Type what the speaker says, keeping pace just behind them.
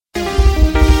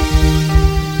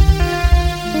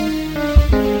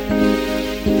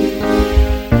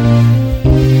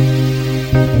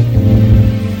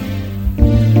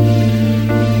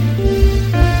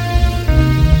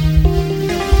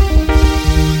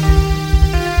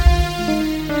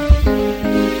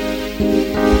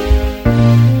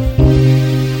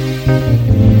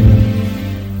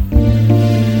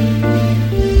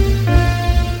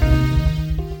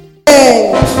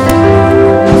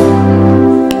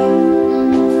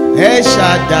El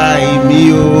Shaddai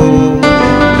mi o.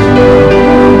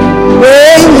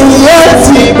 Ènìyàn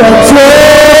ti pọ̀ tó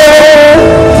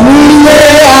nílé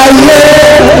ayé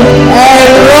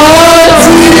ẹ̀rọ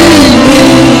tí mi.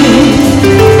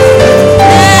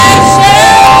 Ẹ ṣé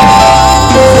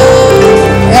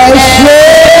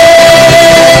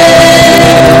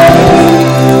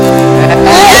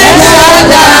El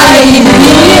Shaddai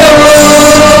mi o.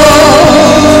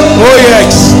 Oh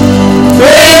yes.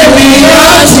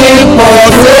 Ènìyàn ti pọ̀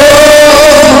tó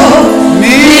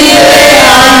nílé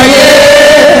ayé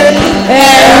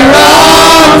ẹ̀rọ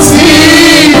tí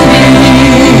mi.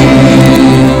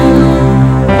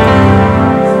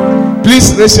 Please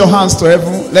raise your hands to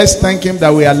heaven. Let's thank him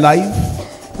that we are alive,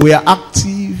 we are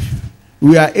active,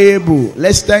 we are able.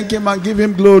 Let's thank him and give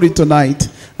him glory tonight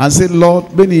and say,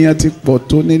 Lord,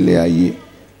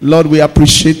 Lord, we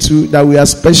appreciate you that we are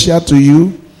special to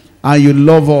you and you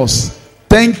love us.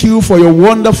 Thank you for your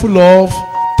wonderful love.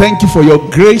 Thank you for your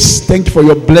grace. Thank you for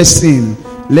your blessing.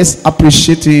 Let's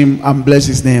appreciate him and bless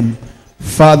his name.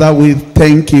 Father, we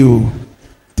thank you.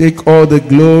 Take all the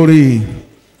glory.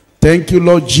 Thank you,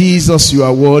 Lord Jesus, you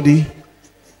are worthy.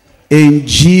 In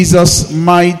Jesus'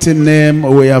 mighty name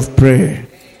we have prayed.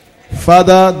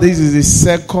 Father, this is the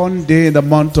second day in the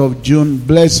month of June.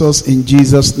 Bless us in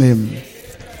Jesus' name.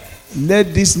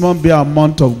 Let this month be a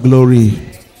month of glory.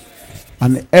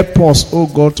 And help us, oh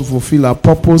God, to fulfill our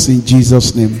purpose in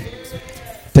Jesus' name.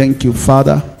 Thank you,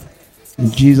 Father. In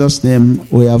Jesus' name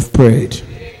we have prayed.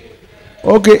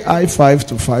 Okay, high five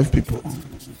to 5 people.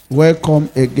 Welcome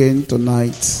again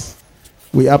tonight.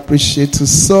 We appreciate you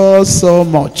so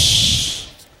much.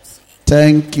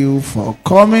 Thank you for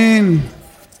coming.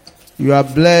 You are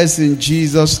blessed in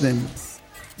Jesus' name.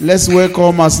 Let's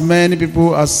welcome as many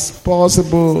people as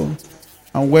possible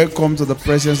and welcome to the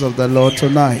presence of the Lord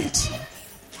tonight.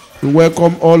 We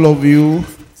welcome all of you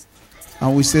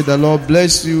and we say the Lord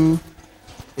bless you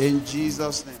in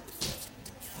Jesus' name.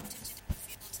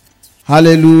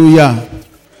 Hallelujah.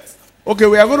 Okay,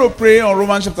 we are going to pray on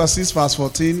Romans chapter 6 verse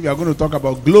 14. We are going to talk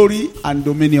about glory and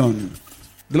dominion.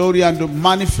 Glory and the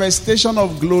manifestation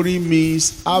of glory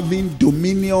means having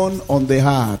dominion on the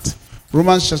heart.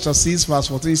 Romans chapter 6 verse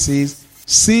 14 says,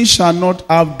 sin shall not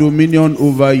have dominion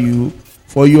over you,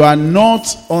 for you are not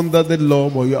under the law,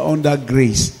 but you are under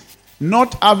grace.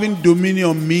 Not having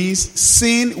dominion means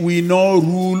sin will not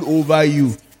rule over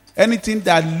you. Anything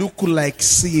that look like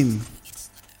sin,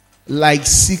 like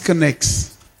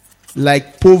sickness,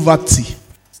 like poverty,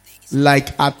 like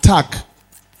attack,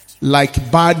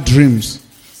 like bad dreams,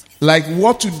 like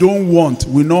what you don't want,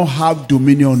 will not have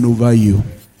dominion over you.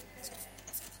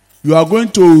 You are going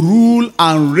to rule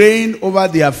and reign over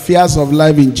the affairs of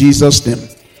life in Jesus' name.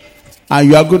 And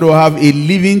you are going to have a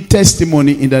living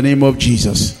testimony in the name of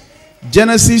Jesus.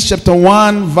 Genesis chapter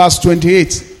 1 verse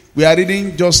 28. We are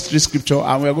reading just 3 scripture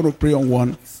and we are going to pray on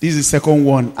one. This is the second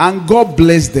one. And God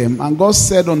blessed them, and God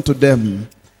said unto them,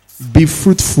 be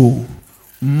fruitful,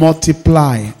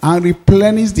 multiply, and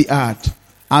replenish the earth,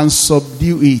 and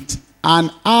subdue it,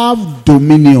 and have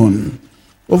dominion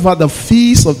over the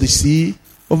fish of the sea,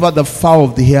 over the fowl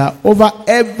of the air, over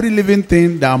every living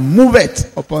thing that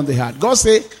moveth upon the earth. God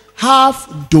said,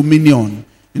 have dominion.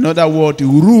 In other words,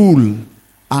 rule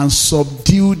and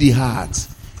subdue the heart.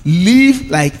 Live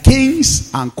like kings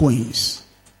and queens.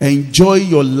 Enjoy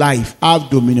your life. Have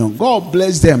dominion. God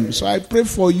bless them. So I pray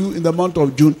for you in the month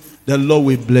of June. The Lord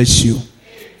will bless you.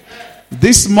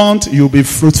 This month you'll be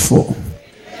fruitful.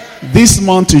 This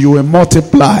month you will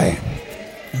multiply.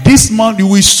 This month you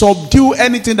will subdue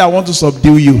anything that wants to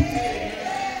subdue you.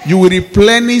 You will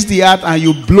replenish the earth and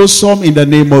you blossom in the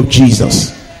name of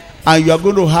Jesus. And you are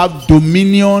going to have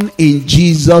dominion in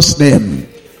Jesus' name.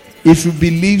 If you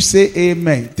believe, say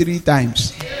amen 3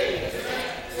 times.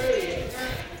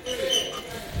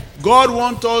 God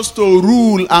wants us to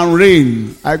rule and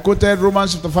reign. I quoted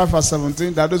Romans chapter 5 verse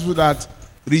 17. That those who that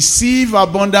receive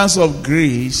abundance of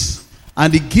grace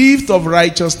and the gift of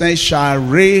righteousness shall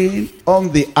reign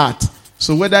on the earth.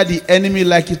 So whether the enemy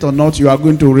like it or not, you are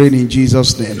going to reign in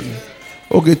Jesus' name.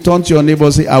 Okay, turn to your neighbor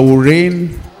and say, I will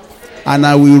reign and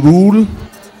I will rule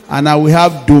and I will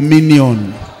have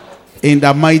dominion in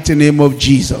the mighty name of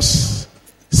Jesus.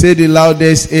 Say the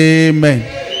loudest,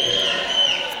 amen.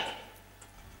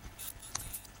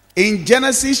 In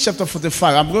Genesis chapter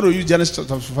 45, I'm going to use Genesis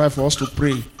chapter 45 for us to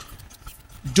pray.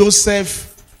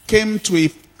 Joseph came to a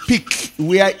peak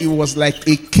where he was like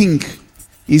a king.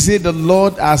 He said, the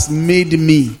Lord has made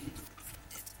me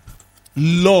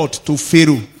Lord to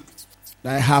Pharaoh,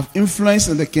 that I have influence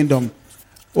in the kingdom.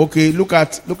 Okay, look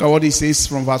at what he says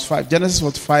from verse 5. Genesis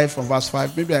 45 from verse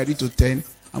 5. Maybe I read to 10.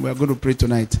 And we are going to pray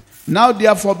tonight. Now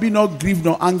therefore be not grieved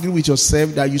nor angry with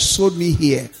yourself that you sold me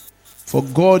here. For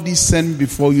God is sent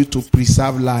before you to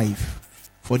preserve life.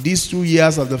 For these 2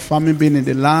 years of the famine being in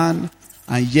the land,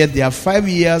 and yet there are 5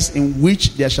 years in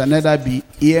which there shall neither be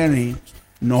hearing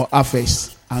nor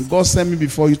harvest. And God sent me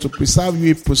before you to preserve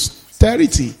you a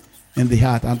posterity in the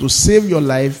heart, and to save your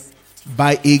life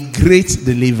by a great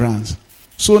deliverance.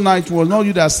 So now it was not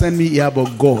you that sent me here,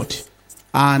 but God.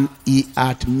 And he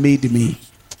had made me.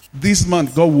 This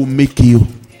month, God will make you.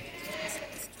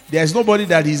 There is nobody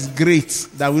that is great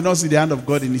that will not see the hand of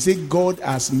God in. He said, God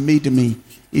has made me.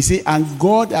 He said, and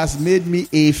God has made me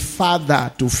a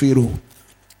father to Pharaoh,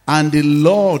 and the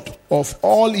Lord of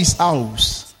all his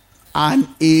house, and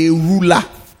a ruler.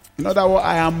 In other words,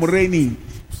 I am reigning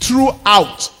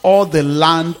throughout all the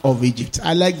land of Egypt.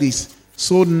 I like this.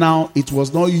 So now it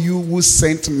was not you who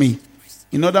sent me.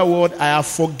 In other words, I have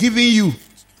forgiven you.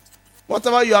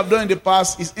 Whatever you have done in the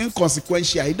past is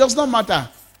inconsequential. It does not matter.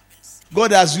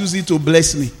 God has used it to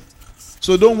bless me.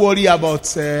 So don't worry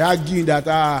about arguing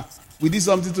that we did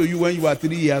something to you when you were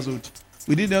 3 years old.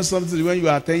 We did something to you when you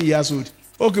were 10 years old.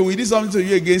 Okay, we did something to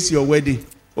you against your wedding.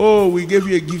 Oh, we gave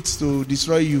you a gift to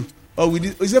destroy you. Oh, we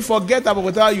said, forget about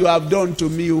whatever you have done to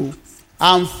me. Oh,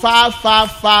 I'm far, far,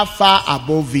 far, far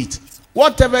above it.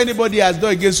 Whatever anybody has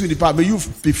done against you in the past, may you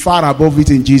be far above it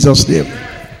in Jesus' name.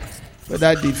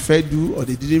 Whether they fed you or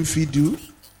they didn't feed you,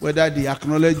 whether they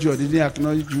acknowledge you or they didn't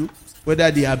acknowledge you,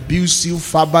 whether they abuse you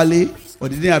verbally or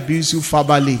they didn't abuse you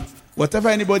verbally, whatever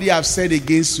anybody have said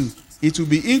against you, it will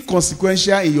be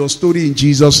inconsequential in your story in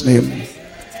Jesus' name.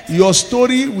 Your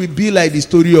story will be like the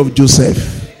story of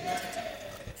Joseph.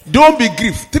 Don't be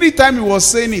grieved. 3 times he was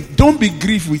saying it. Don't be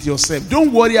grieved with yourself.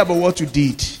 Don't worry about what you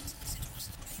did.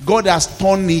 God has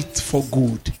turned it for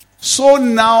good. So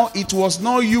now it was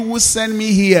not you who sent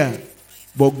me here,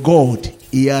 but God.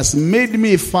 He has made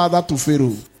me a father to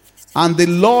Pharaoh, and the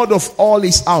Lord of all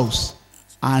his house,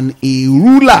 and a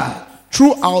ruler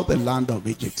throughout the land of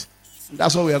Egypt.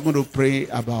 That's what we are going to pray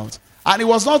about. And he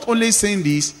was not only saying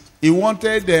this, he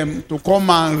wanted them to come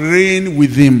and reign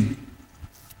with him.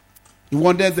 He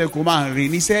wanted them to come and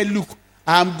reign. He said, look,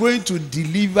 I'm going to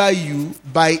deliver you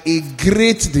by a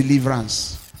great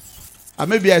deliverance. And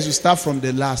maybe I should start from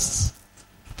the last.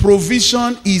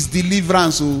 Provision is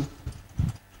deliverance. Oh.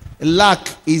 Lack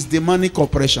is demonic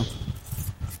oppression.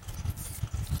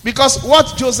 Because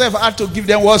what Joseph had to give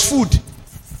them was food.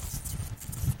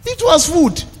 It was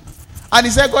food. And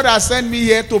he said, God has sent me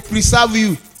here to preserve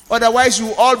you. Otherwise, you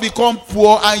will all become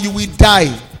poor and you will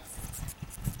die.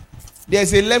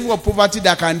 There's a level of poverty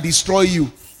that can destroy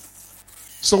you.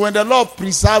 So when the Lord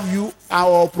preserve you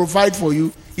or provide for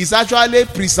you, He's actually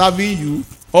preserving you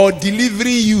or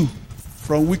delivering you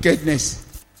from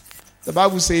wickedness. The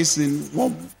Bible says in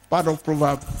one part of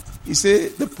Proverbs, it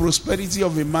says the prosperity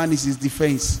of a man is his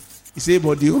defense. It says,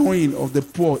 but the ruin of the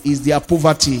poor is their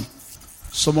poverty.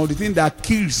 Some of the things that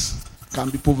kills can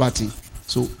be poverty.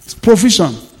 So it's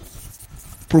provision.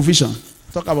 Provision.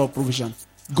 Talk about provision.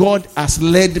 God has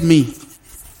led me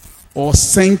or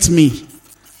sent me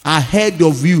ahead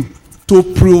of you to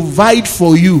provide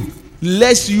for you,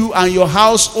 lest you and your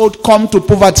household come to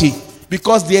poverty,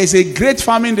 because there is a great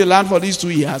famine in the land for these 2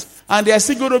 years, and there is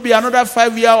still going to be another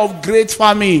 5 years of great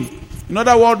famine. In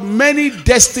other words, many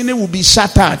destiny will be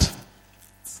shattered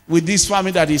with this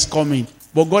famine that is coming.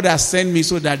 But God has sent me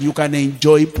so that you can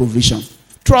enjoy provision.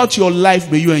 Throughout your life,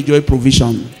 may you enjoy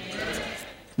provision.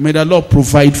 May the Lord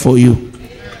provide for you.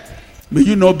 May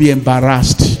you not be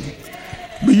embarrassed.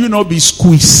 May you not be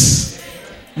squeezed.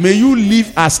 May you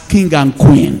live as king and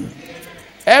queen.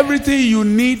 Everything you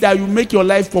need that will make your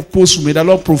life purposeful, may the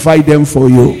Lord provide them for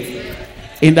you.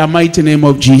 In the mighty name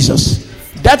of Jesus.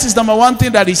 That is number one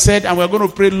thing that he said, and we're going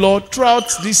to pray, Lord,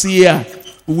 throughout this year,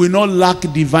 we will not lack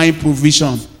divine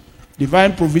provision.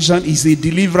 Divine provision is a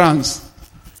deliverance.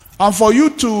 And for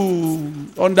you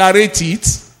to underrate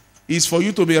it, is for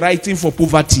you to be writing for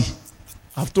poverty.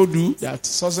 I've told you that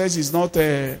success is not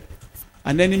an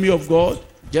enemy of God.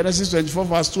 Genesis 24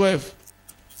 verse 12.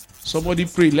 Somebody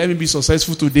pray, let me be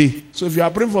successful today. So if you are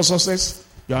praying for success,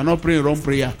 you are not praying wrong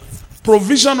prayer.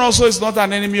 Provision also is not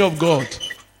an enemy of God.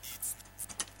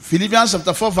 Philippians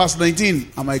chapter 4 verse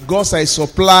 19. And my God shall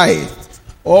supply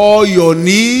all your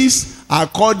needs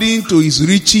according to his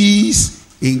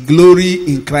riches in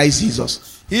glory in Christ Jesus.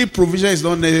 If provision is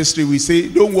not necessary, we say,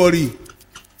 don't worry.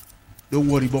 Don't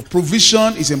worry. But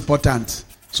provision is important.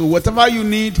 So whatever you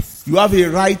need, you have a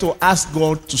right to ask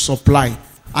God to supply.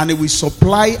 And he will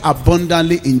supply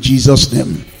abundantly in Jesus'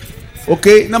 name.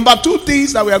 Okay. Number 2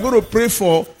 things that we are going to pray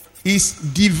for is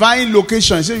divine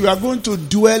location. So you are going to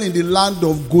dwell in the land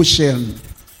of Goshen.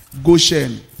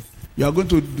 Goshen. You are going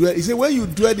to dwell. He said, when you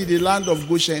dwell in the land of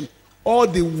Goshen, all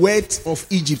the wealth of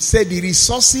Egypt, said the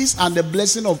resources and the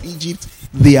blessing of Egypt,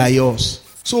 they are yours.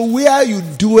 So where you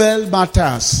dwell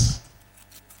matters.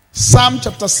 Psalm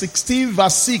chapter 16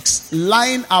 verse 6,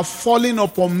 lines are falling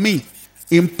upon me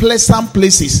in pleasant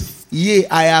places. Yea,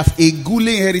 I have a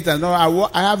goodly inheritance. No,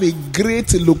 I have a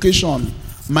great location.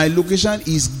 My location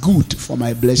is good for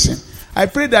my blessing. I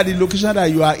pray that the location that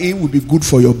you are in will be good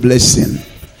for your blessing.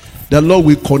 The Lord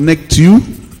will connect you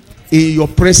in your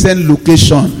present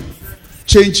location,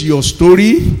 change your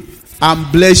story,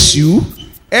 and bless you,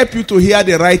 help you to hear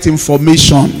the right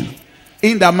information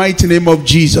in the mighty name of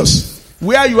Jesus.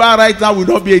 Where you are right now will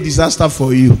not be a disaster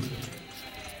for you.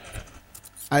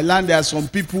 I learned there are some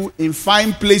people in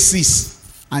fine places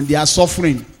and they are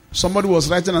suffering. Somebody was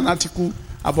writing an article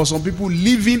about some people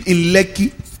living in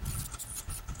Lekki.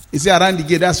 He said around the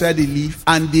gate, that's where they live,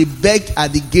 and they beg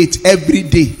at the gate every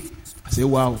day. I say,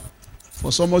 wow,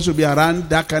 for someone to be around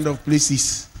that kind of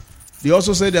places. They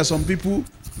also say there are some people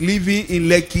living in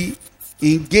Lekki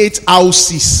in gate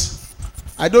houses.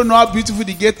 I don't know how beautiful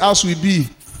the gate house will be,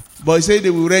 but he said they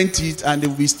will rent it and they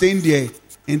will be staying there.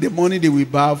 In the morning they will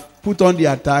bath, put on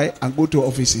their tie and go to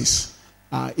offices.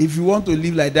 If you want to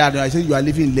live like that, I say you are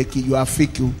living in Lekki, you are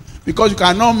fake. Because you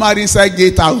cannot marry inside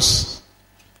gate house.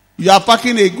 You are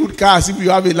parking a good car as if you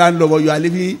have a landlord, but you are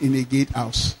living in a gate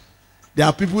house. There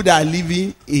are people that are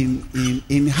living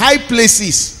in high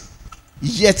places,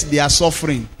 yet they are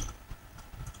suffering.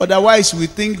 Otherwise, we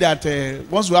think that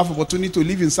once you have opportunity to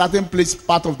live in certain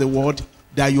part of the world,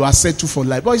 that you are settled for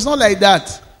life. But it's not like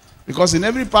that. Because in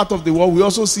every part of the world, we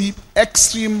also see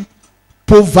extreme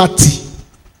poverty.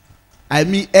 I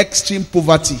mean extreme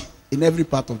poverty in every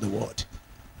part of the world.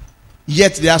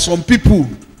 Yet there are some people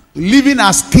living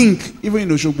as king, even in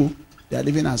Oshogbo, they are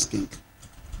living as king.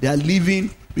 They are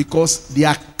living because they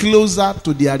are closer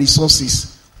to their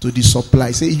resources, to the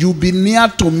supply. Say, you be near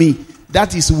to me.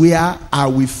 That is where I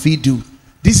will feed you.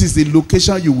 This is the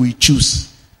location you will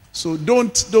choose. So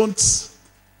don't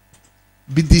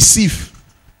be deceived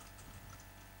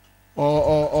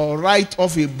or write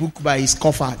off a book by its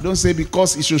cover. Don't say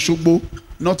because it's Oshogbo,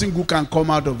 nothing good can come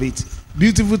out of it.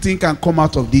 Beautiful thing can come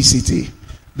out of this city.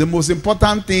 The most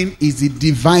important thing is the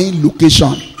divine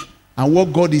location and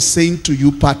what God is saying to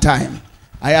you part time.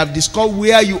 I have discovered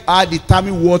where you are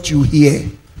determine what you hear.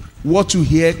 What you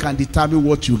hear can determine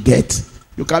what you get.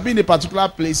 You can be in a particular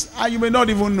place and you may not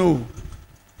even know.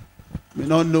 You may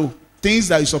not know things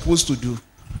that you're supposed to do.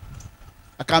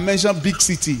 I can mention big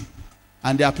city,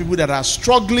 and there are people that are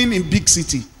struggling in big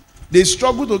city. They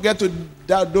struggle to get to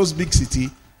those big city,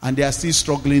 and they are still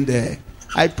struggling there.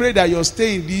 I pray that your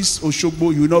stay in this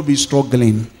Oshogbo, you will not be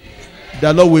struggling.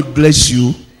 The Lord will bless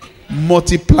you,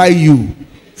 multiply you,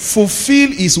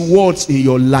 fulfill His words in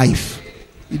your life.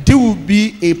 It will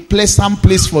be a pleasant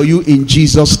place for you in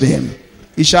Jesus' name.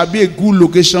 It shall be a good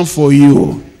location for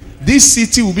you. This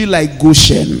city will be like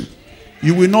Goshen.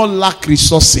 You will not lack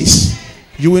resources.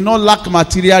 You will not lack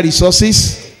material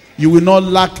resources. You will not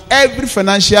lack every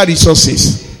financial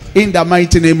resources in the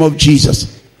mighty name of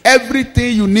Jesus.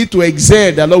 Everything you need to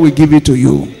excel, the Lord will give it to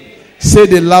you. Say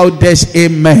the loudest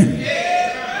amen.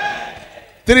 Amen.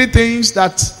 3 things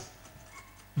that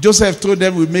Joseph told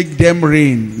them will make them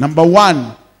reign. Number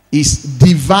 1 is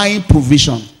divine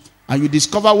provision. And you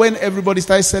discover when everybody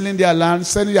started selling their land,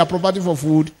 selling their property for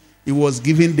food, he was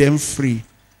giving them free.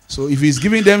 So if he's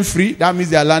giving them free, that means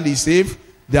their land is safe,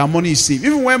 their money is safe.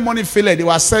 Even when money failed, they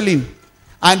were selling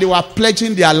and they were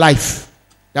pledging their life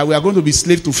that we are going to be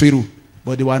slaves to Pharaoh.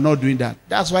 But they were not doing that.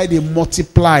 That's why they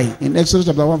multiply. In Exodus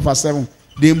chapter 1 verse 7,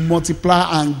 they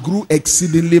multiply and grew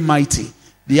exceedingly mighty.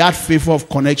 They had favor of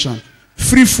connection.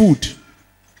 Free food.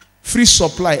 Free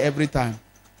supply every time.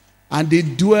 And they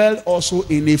dwell also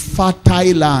in a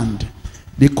fertile land.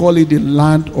 They call it the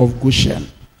land of Goshen.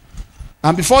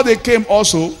 And before they came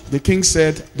also, the king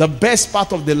said, the best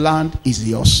part of the land is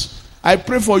yours. I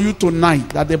pray for you tonight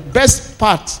that the best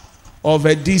part of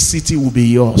this city will be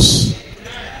yours.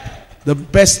 The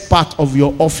best part of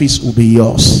your office will be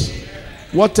yours.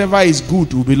 Whatever is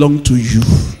good will belong to you.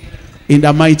 In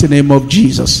the mighty name of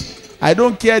Jesus. I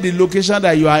don't care the location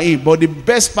that you are in, but the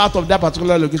best part of that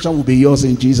particular location will be yours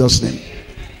in Jesus' name.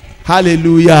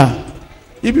 Hallelujah.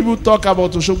 If people talk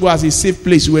about Oshogbo as a safe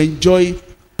place, you enjoy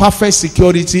perfect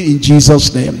security in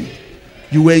Jesus' name.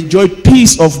 You will enjoy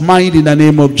peace of mind in the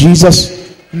name of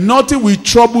Jesus. Nothing will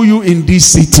trouble you in this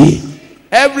city.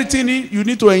 Everything you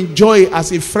need to enjoy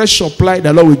as a fresh supply,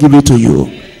 the Lord will give it to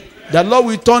you. The Lord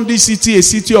will turn this city a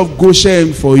city of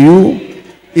Goshen for you.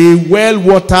 A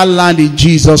well-watered land in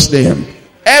Jesus' name.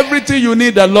 Everything you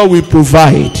need, the Lord will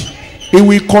provide. It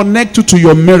will connect you to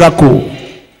your miracle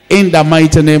in the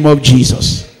mighty name of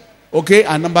Jesus. Okay,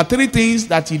 and number 3 things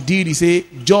that he did, he said,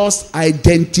 just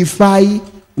identify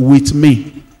with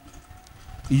me.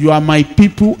 You are my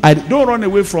people. Don't run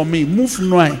away from me. Move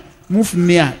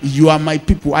near. You are my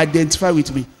people. Identify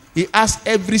with me. He asked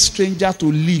every stranger to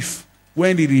leave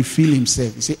when he revealed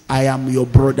himself. He said, I am your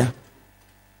brother.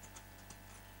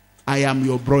 I am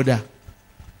your brother.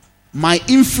 My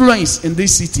influence in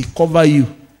this city cover you.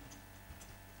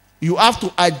 You have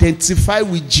to identify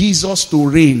with Jesus to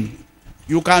reign.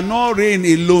 You cannot reign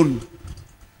alone.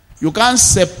 You can't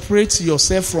separate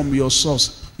yourself from your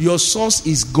source. Your source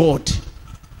is God.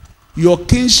 Your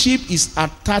kingship is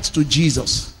attached to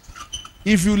Jesus.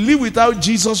 If you live without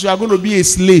Jesus, you are going to be a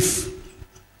slave.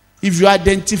 If you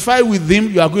identify with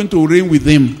him, you are going to reign with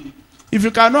him. If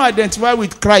you cannot identify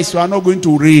with Christ, you are not going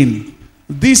to reign.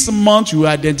 This month, you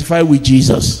identify with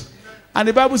Jesus. And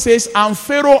the Bible says, and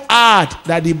Pharaoh heard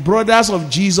that the brothers of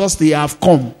Jesus, they have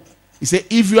come. He said,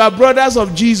 if you are brothers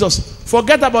of Jesus,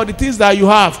 forget about the things that you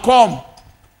have. Come.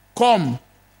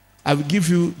 I will give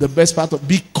you the best part of,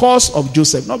 because of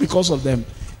Joseph, not because of them.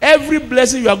 Every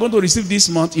blessing you are going to receive this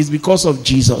month is because of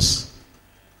Jesus.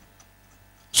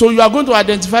 So you are going to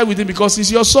identify with him because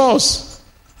he's your source.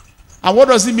 And what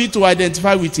does it mean to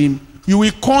identify with him? You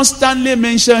will constantly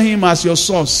mention him as your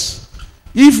source.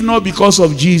 If not because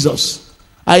of Jesus.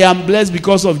 I am blessed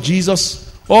because of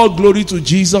Jesus. All glory to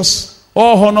Jesus.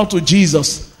 All honor to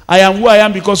Jesus. I am who I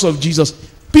am because of Jesus.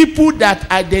 People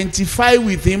that identify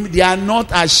with him, they are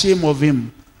not ashamed of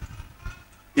him.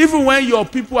 Even when your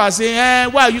people are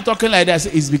saying, why are you talking like that? I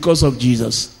say, it's because of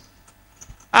Jesus.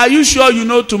 Are you sure you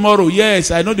know tomorrow?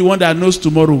 Yes, I know the one that knows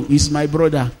tomorrow. He's my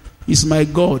brother. He's my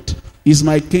God. He's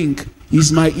my king.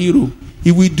 He's my hero.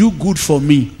 He will do good for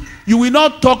me. You will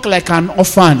not talk like an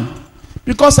orphan.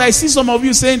 Because I see some of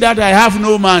you saying that I have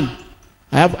no man.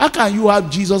 How can you have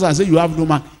Jesus and say you have no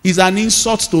man? It's an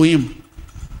insult to him.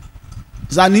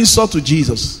 It's an insult to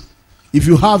Jesus. If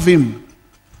you have him,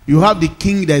 you have the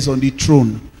king that is on the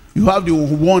throne. You have the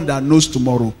one that knows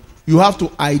tomorrow. You have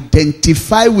to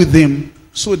identify with him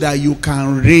so that you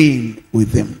can reign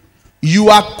with him. You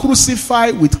are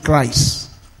crucified with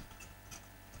Christ.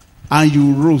 And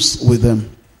you rose with him.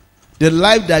 The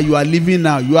life that you are living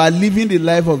now, you are living the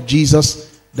life of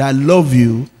Jesus that loved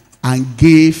you and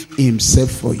gave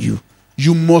himself for you.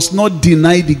 You must not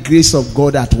deny the grace of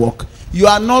God at work. You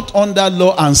are not under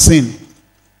law and sin.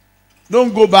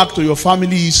 Don't go back to your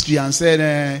family history and say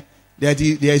that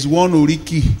there is one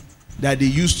Oriki that they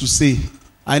used to say,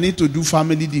 I need to do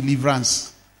family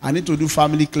deliverance. I need to do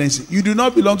family cleansing. You do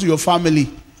not belong to your family.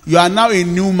 You are now a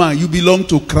new man. You belong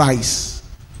to Christ.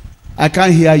 I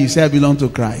can't hear you say I belong to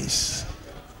Christ.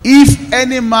 If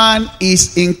any man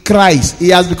is in Christ, he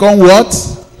has become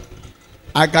what?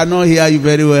 I cannot hear you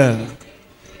very well.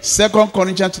 2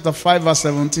 Corinthians chapter 5 verse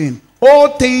 17. All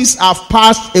things have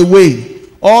passed away.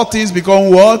 All things become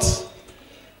what?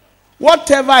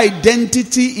 Whatever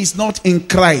identity is not in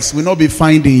Christ will not be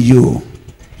found in you.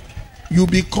 You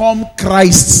become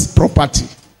Christ's property.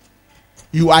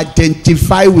 You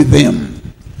identify with him.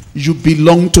 You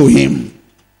belong to him.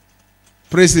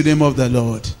 Praise the name of the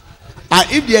Lord.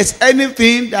 And if there's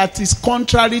anything that is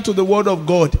contrary to the word of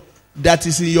God that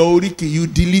is in your oriki, you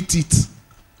delete it.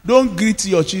 Don't greet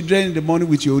your children in the morning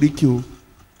with your oriki.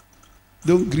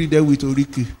 Don't greet them with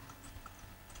oriki.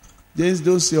 Just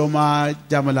don't say, Oma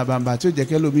Jamala Bamba.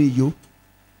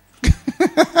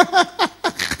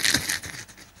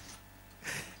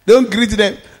 Don't greet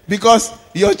them because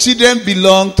your children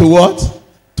belong to what?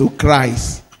 To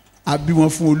Christ. They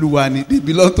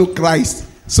belong to Christ.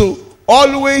 So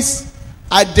always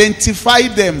identify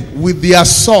them with their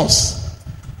source,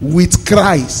 with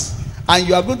Christ. And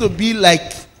you are going to be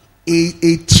like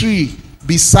a tree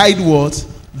beside what?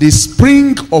 The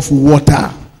spring of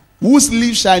water, whose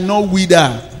leaves shall not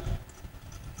wither,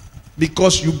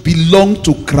 because you belong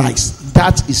to Christ.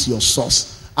 That is your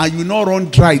source. And you will not run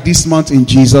dry this month in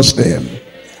Jesus' name.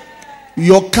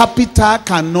 Your capital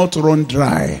cannot run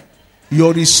dry.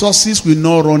 Your resources will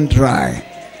not run dry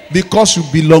because you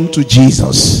belong to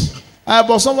Jesus.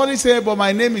 But somebody say, but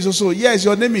my name is also. Yes,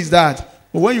 your name is that.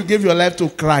 But when you give your life to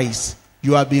Christ,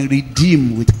 you have been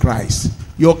redeemed with Christ.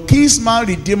 Your kinsman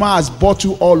redeemer has bought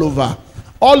you all over.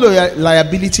 All your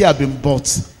liability have been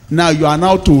bought. Now you are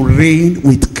now to reign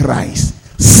with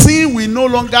Christ. Sin will no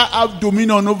longer have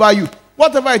dominion over you.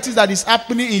 Whatever it is that is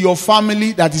happening in your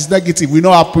family that is negative will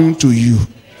not happen to you.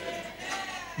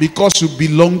 Because you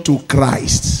belong to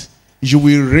Christ, you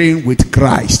will reign with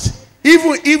Christ.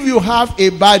 Even if you have a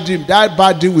bad dream, that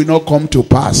bad dream will not come to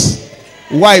pass.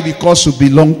 Why? Because you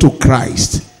belong to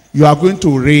Christ. you are going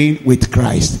to reign with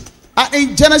Christ. And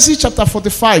in Genesis chapter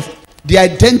 45, the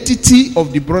identity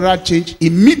of the brother changed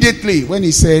immediately when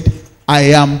he said, I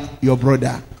am your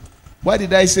brother. Why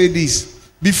did I say this?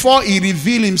 Before he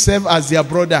revealed himself as their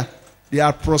brother, they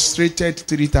are prostrated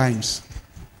 3 times.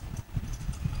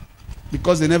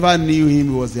 Because they never knew him,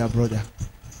 he was their brother.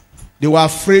 They were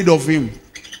afraid of him.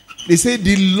 They said,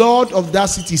 the Lord of that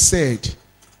city said,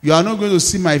 you are not going to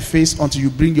see my face until you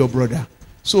bring your brother.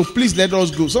 So please let us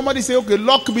go. Somebody say, okay,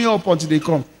 lock me up until they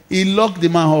come. He locked the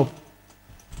man up.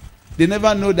 They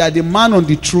never know that the man on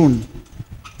the throne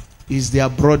is their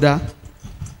brother,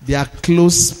 their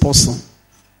close person,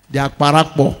 their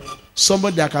parakpo,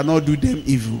 somebody that cannot do them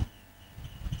evil.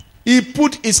 He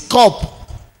put his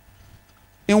cup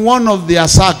in one of their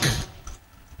sack,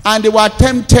 and they were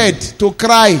tempted to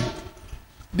cry.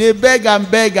 They beg and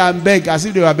beg and beg as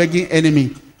if they were begging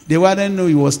enemy. They didn't know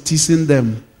he was teasing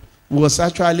them. He was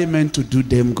actually meant to do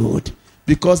them good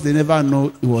because they never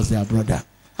know he was their brother.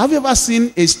 Have you ever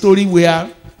seen a story where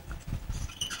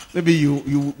maybe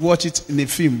you watch it in a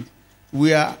film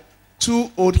where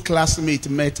 2 old classmates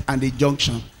met at a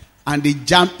junction and they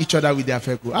jammed each other with their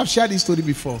vehicle? I've shared this story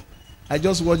before. I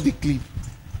just watched the clip.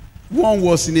 One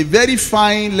was in a very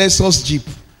fine Lexus Jeep.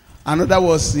 Another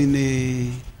was in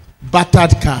a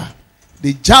battered car.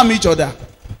 They jammed each other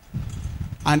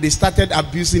and they started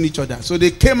abusing each other. So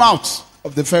they came out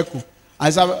of the vehicle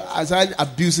and started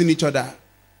abusing each other.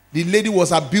 The lady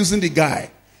was abusing the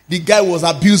guy. The guy was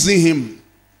abusing him.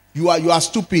 You are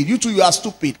stupid. You two, you are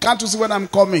stupid. Can't you see when I'm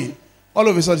coming? All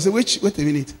of a sudden, he said, wait a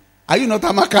minute. Are you not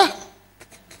Amaka?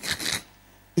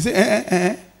 He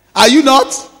said, Are you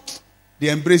not? They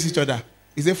embrace each other.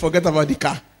 He said, forget about the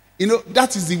car. You know,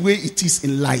 that is the way it is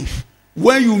in life.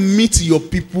 When you meet your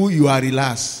people, you are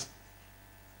relaxed.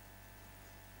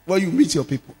 When you meet your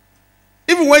people.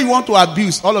 Even when you want to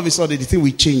abuse, all of a sudden the thing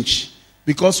will change.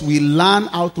 Because we learn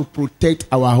how to protect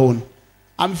our own.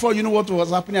 And before you know what was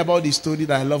happening about the story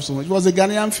that I love so much, it was a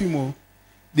Ghanaian female.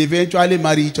 They eventually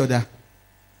marry each other.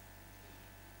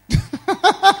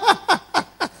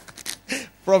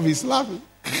 Prof is laughing.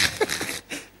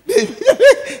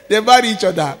 They marry each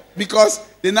other because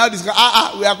they now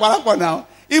discover, we are Kwarako now.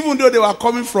 Even though they were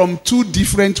coming from 2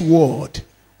 different worlds.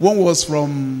 One was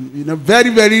from, very,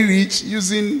 very rich,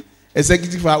 using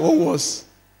executive. One was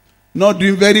not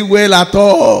doing very well at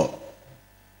all.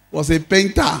 Was a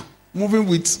painter, moving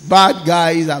with bad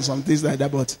guys and some things like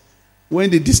that. But when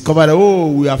they discovered,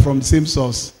 we are from the same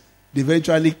source, they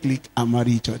eventually click and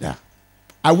marry each other.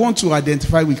 I want to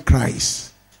identify with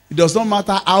Christ. It does not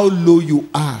matter how low you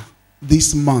are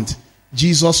this month.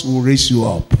 Jesus will raise you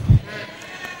up.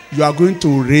 You are going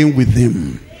to reign with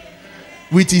him.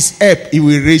 With his help, he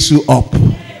will raise you up.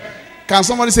 Can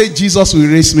somebody say, Jesus will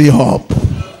raise me up?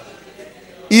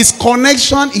 His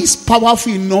connection is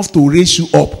powerful enough to raise you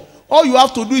up. All you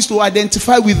have to do is to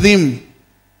identify with him.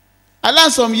 I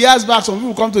learned some years back, some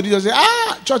people come to this and say,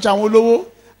 church,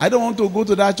 I don't want to go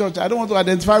to that church. I don't want to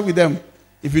identify with them.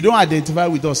 If you don't identify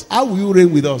with us, how will you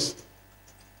reign with us?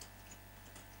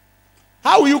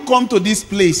 How will you come to this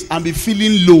place and be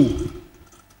feeling low?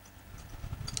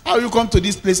 How will you come to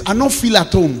this place and not feel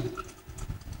at home?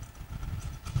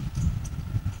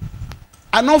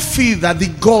 And not feel that the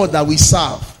God that we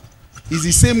serve is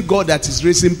the same God that is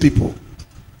raising people.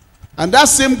 And that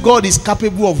same God is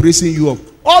capable of raising you up.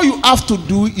 All you have to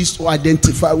do is to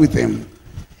identify with him.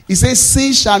 He says,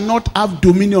 sin shall not have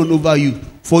dominion over you.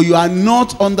 For you are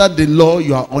not under the law,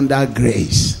 you are under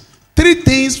grace. 3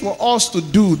 things for us to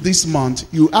do this month.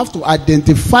 You have to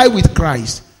identify with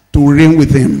Christ to reign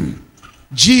with him.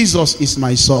 Jesus is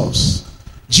my source.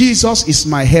 Jesus is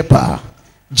my helper.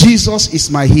 Jesus is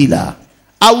my healer.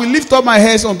 I will lift up my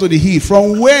hands unto the hill.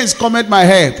 From whence cometh my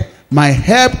help? My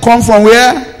help come from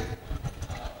where?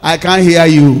 I can't hear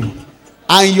you.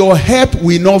 And your help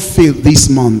will not fail this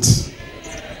month.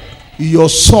 Your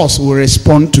source will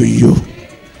respond to you.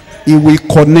 It will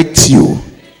connect you.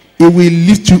 It will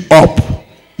lift you up.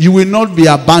 You will not be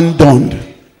abandoned.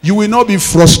 You will not be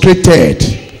frustrated.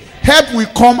 Help will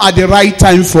come at the right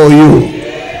time for you.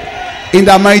 In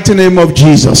the mighty name of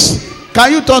Jesus.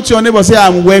 Can you turn to your neighbor and say,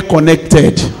 I'm well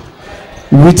connected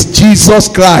with Jesus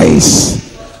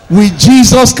Christ. With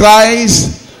Jesus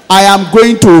Christ, I am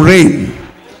going to reign.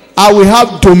 I will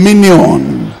have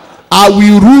dominion. I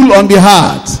will rule on the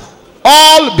heart.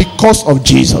 All because of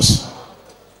Jesus.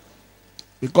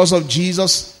 Because of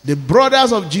Jesus, the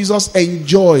brothers of Jesus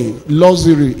enjoy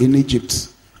luxury in Egypt,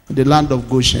 in the land of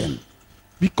Goshen.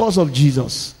 Because of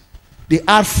Jesus, they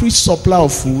have free supply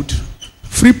of food,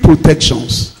 free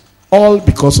protections, all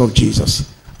because of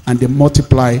Jesus. And they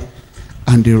multiply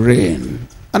and they reign.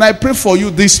 And I pray for you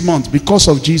this month, because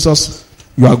of Jesus,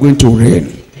 you are going to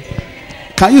reign.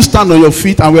 Can you stand on your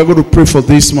feet and we are going to pray for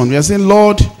this month? We are saying,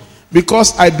 Lord,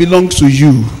 because I belong to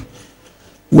you,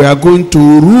 we are going to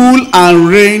rule and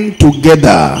reign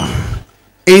together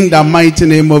in the mighty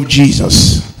name of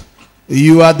Jesus.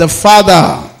 You are the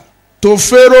father to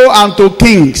Pharaoh and to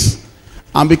kings.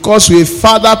 And because we are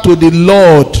father to the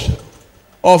Lord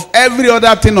of every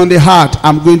other thing on the heart,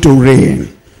 I'm going to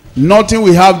reign. Nothing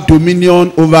will have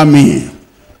dominion over me.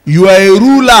 You are a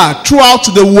ruler throughout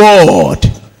the world.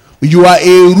 You are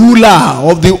a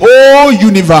ruler of the whole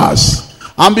universe.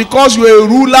 And because you are a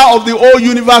ruler of the whole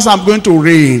universe, I'm going to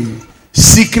reign.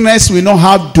 Sickness will not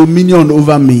have dominion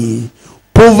over me.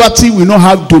 Poverty will not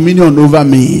have dominion over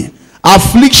me.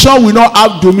 Affliction will not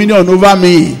have dominion over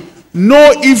me.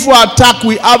 No evil attack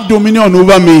will have dominion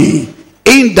over me.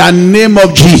 In the name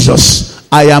of Jesus,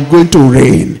 I am going to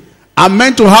reign. I'm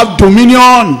meant to have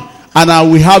dominion, and I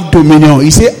will have dominion. He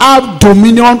said, have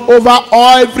dominion over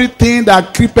everything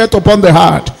that creepeth upon the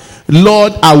heart.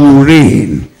 Lord, I will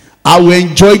reign. I will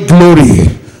enjoy glory,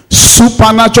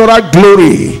 supernatural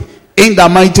glory, in the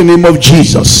mighty name of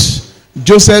Jesus.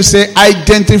 Joseph said,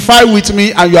 identify with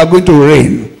me and you are going to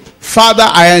reign. Father,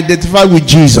 I identify with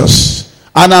Jesus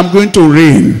and I'm going to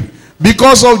reign.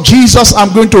 Because of Jesus,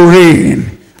 I'm going to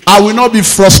reign. I will not be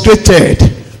frustrated.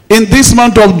 In this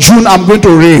month of June, I'm going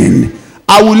to reign.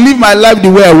 I will live my life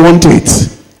the way I want it.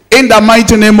 In the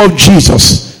mighty name of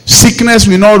Jesus, sickness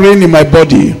will not reign in my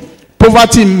body.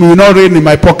 Poverty will not reign in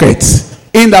my pocket.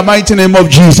 In the mighty name of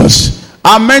Jesus.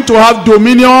 I'm meant to have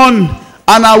dominion,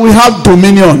 and I will have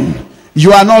dominion.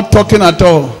 You are not talking at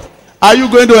all. Are you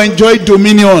going to enjoy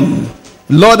dominion?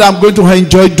 Lord, I'm going to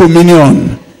enjoy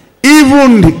dominion.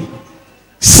 Even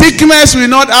sickness will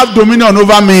not have dominion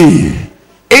over me.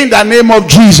 In the name of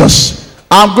Jesus,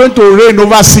 I'm going to reign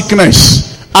over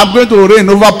sickness. I'm going to reign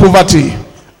over poverty.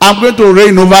 I'm going to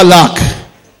reign over lack.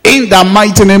 In the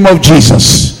mighty name of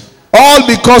Jesus. All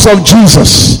because of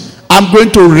Jesus, I'm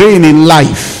going to reign in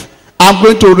life. I'm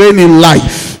going to reign in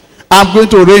life. I'm going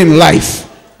to reign in life.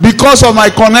 Because of my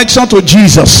connection to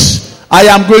Jesus, I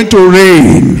am going to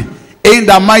reign. In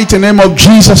the mighty name of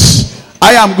Jesus,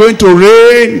 I am going to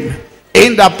reign.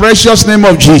 In the precious name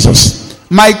of Jesus.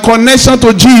 My connection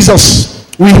to Jesus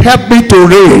will help me to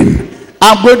reign.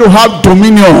 I'm going to have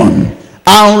dominion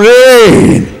and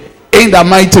reign. In the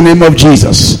mighty name of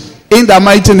Jesus. In the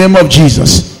mighty name of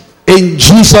Jesus. In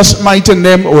Jesus' mighty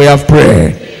name we have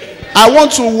prayed. I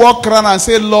want to walk around and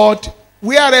say, Lord,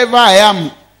 wherever I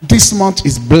am this month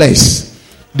is blessed.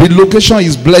 The location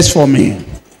is blessed for me.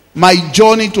 My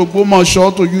journey to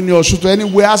Gomosho, to Union, to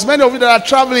anywhere. As many of you that are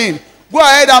traveling, go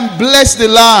ahead and bless the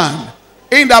land.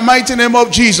 In the mighty name of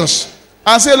Jesus.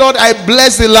 And say, Lord, I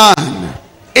bless the land.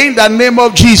 In the name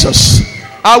of Jesus.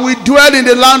 I will dwell in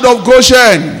the land of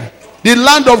Goshen. The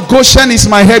land of Goshen is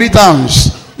my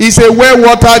inheritance. It's a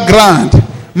well-watered ground.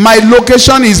 My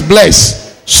location is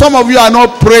blessed. Some of you are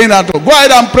not praying at all. Go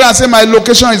ahead and pray and say, my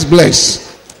location is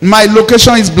blessed. My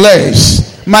location is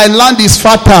blessed. My land is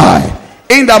fertile.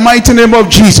 In the mighty name of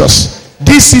Jesus.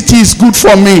 This city is good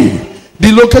for me.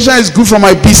 The location is good for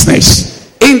my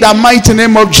business. In the mighty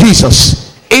name of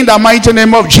Jesus. In the mighty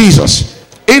name of Jesus.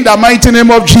 In the mighty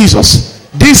name of Jesus.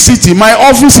 This city, my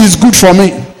office is good for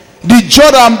me. The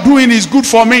job I'm doing is good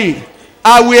for me.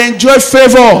 I will enjoy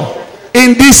favor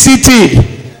in this city.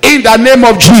 In the name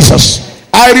of Jesus.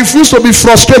 I refuse to be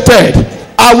frustrated.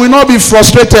 I will not be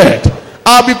frustrated.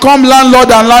 I'll become landlord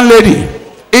and landlady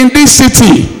in this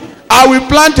city. I will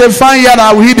plant a vineyard and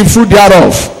I will eat the fruit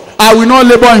thereof. I will not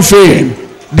labor in vain.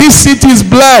 This city is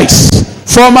blessed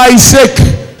for my sake.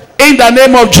 In the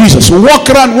name of Jesus. Walk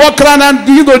around and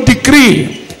you go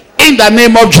decree. In the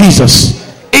name of Jesus.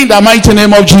 In the mighty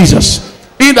name of Jesus.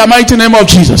 In the mighty name of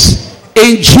Jesus.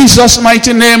 In Jesus'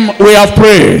 mighty name we have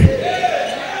prayed.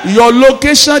 Your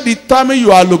location determines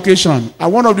your location.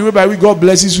 And one of the ways by which God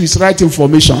blesses you is right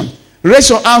information. Raise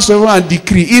your hands to everyone and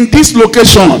decree. In this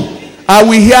location, I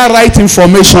will hear right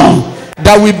information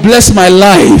that will bless my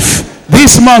life.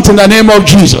 This month in the name of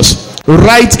Jesus.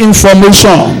 Right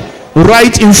information.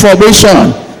 Right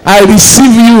information. I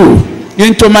receive you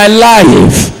into my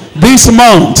life this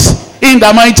month. In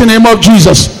the mighty name of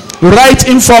Jesus. Right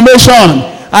information.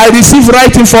 I receive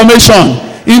right information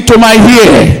into my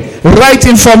ear. Right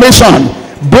information.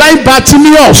 Blind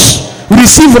Bartimaeus,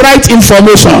 receive right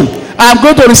information. I'm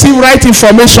going to receive right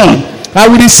information. I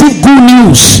will receive good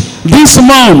news this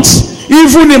month,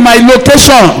 even in my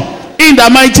location. In the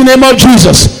mighty name of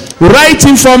Jesus. Right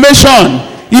information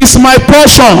is my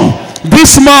portion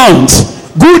this month.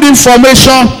 Good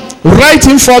information, right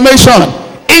information.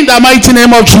 In the mighty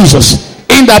name of Jesus.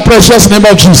 In the precious name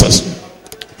of Jesus.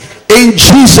 In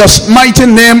Jesus' mighty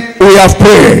name we have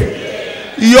prayed.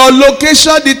 Your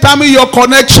location determines your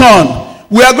connection.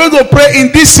 We are going to pray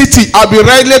in this city. I'll be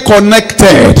rightly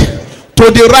connected to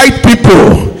the right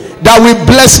people that will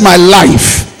bless my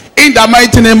life. In the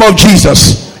mighty name of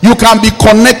Jesus. You can be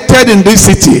connected in this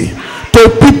city to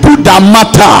people that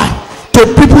matter, to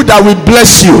people that will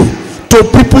bless you, to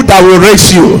people that will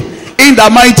raise you. In the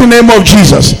mighty name of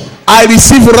Jesus. I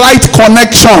receive right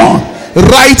connection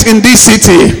right in this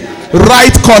city.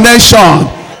 Right connection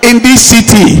in this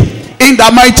city. In the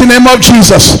mighty name of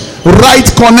Jesus. Right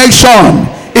connection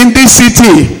in this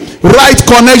city. Right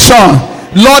connection.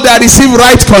 Lord, I receive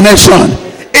right connection.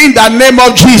 In the name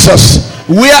of Jesus.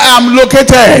 Where I'm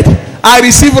located, I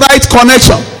receive right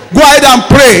connection. Go ahead and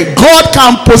pray. God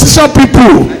can position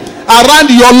people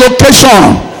around your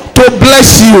location to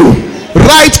bless you.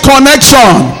 Right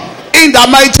connection. In the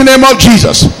mighty name of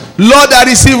Jesus. Lord, I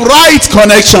receive right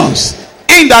connections.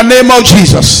 In the name of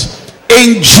Jesus.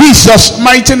 In Jesus'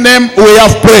 mighty name we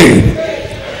have prayed.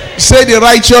 Say the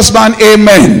righteous man,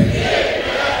 amen.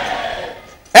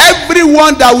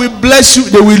 Everyone that will bless you,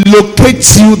 they will locate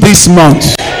you this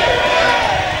month.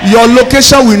 Your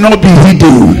location will not be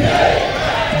hidden.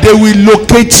 They will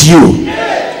locate you.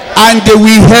 And they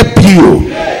will help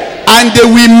you. And they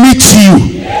will meet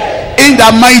you. In the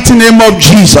mighty name of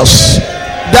Jesus.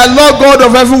 The Lord God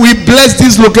of heaven will bless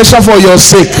this location for your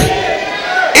sake.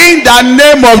 In the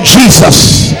name of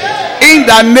Jesus. In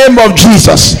the name of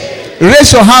Jesus.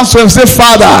 Raise your hands and say,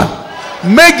 Father,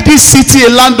 make this city a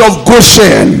land of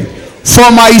Goshen for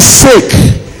my sake.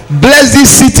 Bless this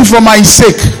city for my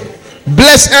sake.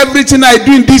 Bless everything I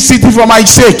do in this city for my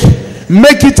sake.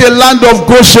 Make it a land of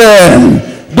Goshen.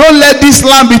 Don't let this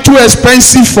land be too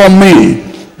expensive for me.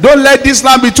 Don't let this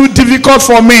land be too difficult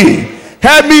for me.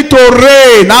 Help me to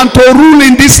reign and to rule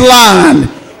in this land.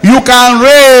 You can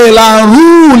reign and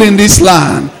rule in this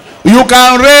land. You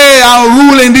can reign and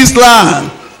rule in this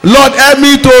land. Lord, help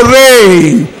me to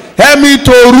reign. Help me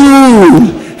to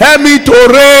rule. Help me to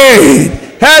reign.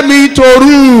 Help me to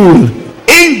rule.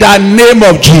 In the name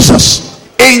of Jesus.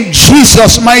 In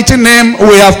Jesus' mighty name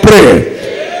we have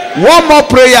prayed. One more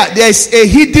prayer. There is a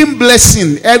hidden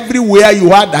blessing everywhere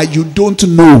you are that you don't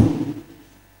know.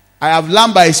 I have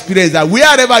learned by experience that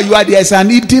wherever you are, there is an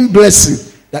hidden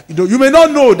blessing. That you may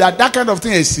not know that kind of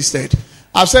thing existed.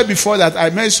 I've said before that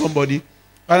I met somebody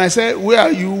and I said, where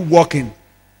are you working?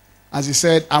 As he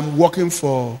said, I'm working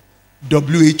for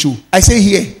WHO. I say,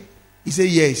 here. He said,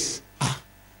 yes.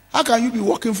 How can you be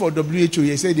working for WHO?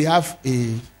 He said they have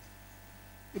a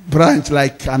branch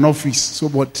like an office. So,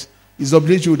 but it's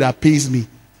WHO that pays me.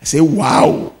 I say,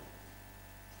 wow.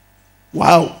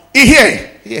 Wow. Here.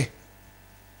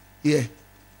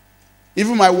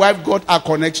 Even my wife got a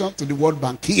connection to the World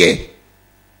Bank here.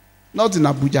 Not in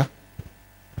Abuja.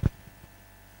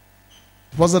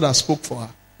 The person that spoke for her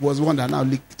was one that now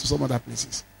leaked to some other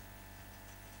places.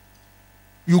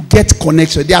 You get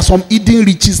connection. There are some hidden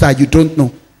riches that you don't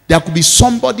know. There could be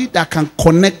somebody that can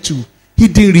connect to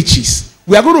hidden riches.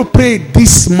 We are going to pray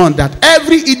this month that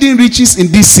every hidden riches in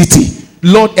this city,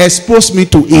 Lord, expose me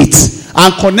to it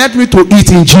and connect me to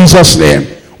it in Jesus' name.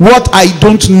 What I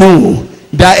don't know,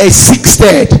 that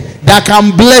existed, that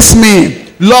can bless me,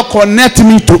 Lord, connect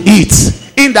me to it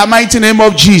in the mighty name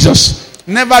of Jesus.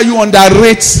 Never you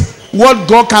underrate what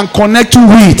God can connect you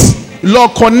with.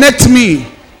 Lord, connect me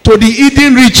to the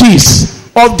hidden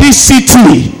riches of this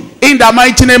city in the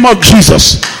mighty name of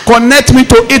Jesus. Connect me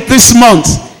to it this month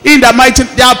in the mighty.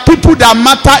 There are people that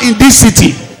matter in this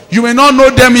city. You may not know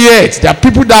them yet. There are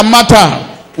people that matter.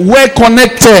 Well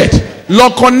connected.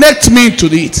 Lord, connect me to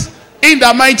it in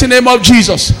the mighty name of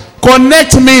Jesus.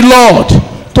 Connect me, Lord,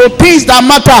 to things that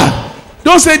matter.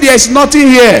 Don't say there is nothing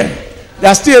here. There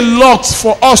are still lots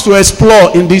for us to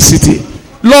explore in this city.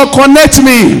 Lord, connect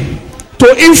me to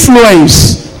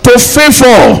influence, to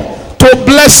favor, to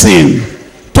blessing,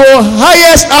 to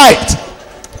highest height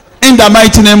in the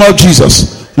mighty name of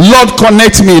Jesus. Lord,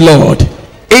 connect me, Lord,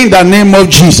 in the name of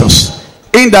Jesus.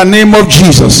 In the name of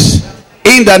Jesus.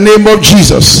 In the name of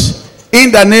Jesus.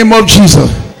 In the name of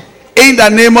Jesus. In the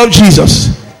name of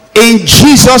Jesus. In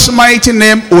Jesus' mighty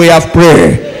name we have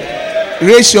prayed.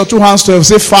 Raise your two hands to heaven.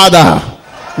 Say, Father,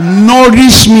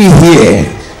 nourish me here.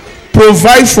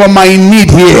 Provide for my need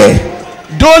here.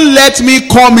 Don't let me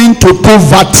come into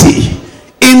poverty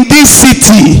in this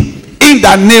city in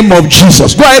the name of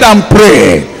Jesus. Go ahead and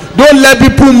pray. Don't let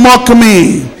people mock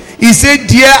me. He said,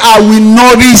 dear, I will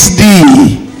nourish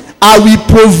thee. I will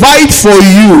provide for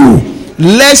you,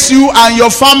 lest you and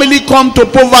your family come to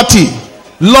poverty.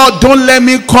 Lord, don't let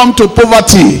me come to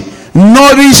poverty.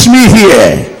 Nourish me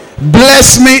here.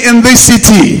 Bless me in this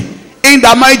city. In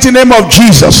the mighty name of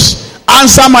Jesus.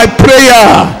 Answer my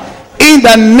prayer. In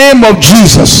the name of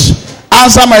Jesus.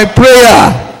 Answer my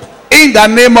prayer. In the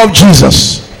name of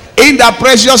Jesus. In the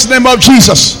precious name of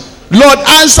Jesus. Lord,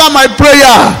 answer my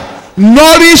prayer.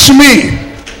 Nourish me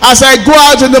as I go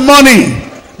out in the morning.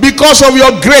 Because of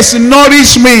your grace,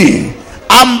 nourish me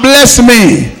and bless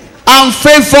me and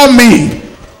favor me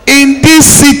in this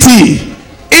city.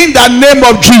 In the name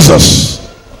of Jesus.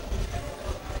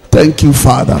 Thank you,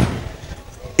 Father.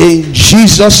 In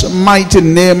Jesus' mighty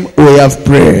name we have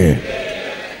prayed.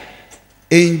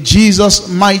 In Jesus'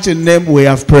 mighty name we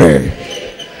have prayed.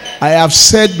 I have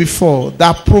said before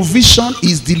that provision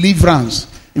is deliverance.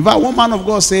 In fact, one man of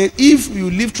God said, if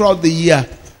you live throughout the year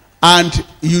and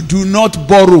you do not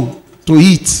borrow to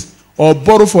eat or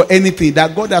borrow for anything,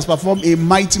 that God has performed a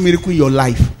mighty miracle in your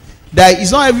life. That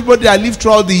it's not everybody that live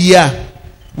throughout the year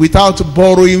without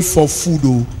borrowing for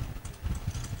food.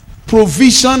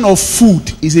 Provision of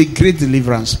food is a great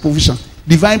deliverance. Provision,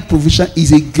 divine provision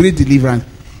is a great deliverance.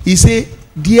 He said,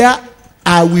 there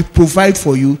I will provide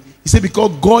for you. He said,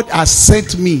 because God has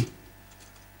sent me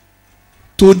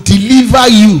to deliver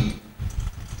you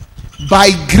by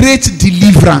great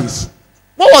deliverance.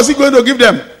 What was he going to give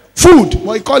them? Food.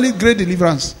 But he called it great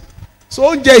deliverance.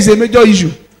 So there is a major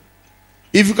issue.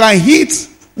 If you can eat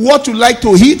what you like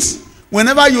to eat,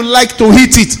 whenever you like to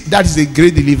eat it, that is a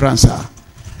great deliverance, sir.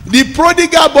 The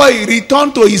prodigal boy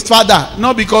returned to his father,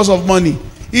 not because of money.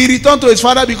 He returned to his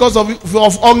father because of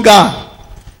hunger.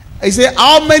 He said,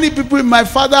 how many people in my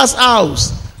father's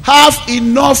house have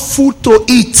enough food to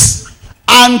eat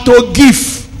and to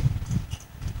give?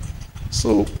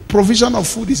 So provision of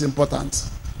food is important.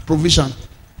 Provision.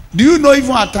 Do you know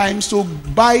even at times to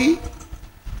buy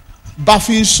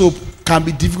bathing soap can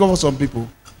be difficult for some people?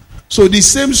 So the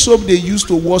same soap they use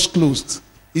to wash clothes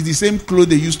is the same clothes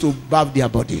they use to bath their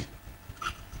body.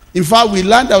 In fact, we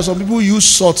learned that some people use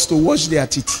salt to wash their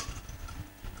teeth.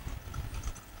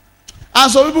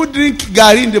 And some people drink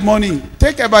gari in the morning,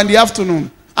 take eba in the afternoon,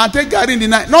 and take gari in the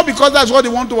night. Not because that's what they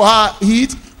want to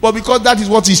eat, but because that is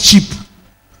what is cheap.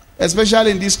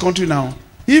 Especially in this country now.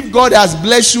 If God has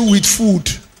blessed you with food,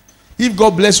 if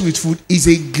God bless you with food, is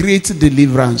a great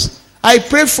deliverance. I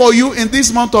pray for you in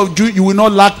this month of June, you will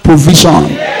not lack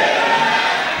provision.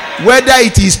 Whether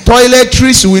it is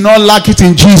toiletries, you will not lack it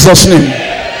in Jesus' name.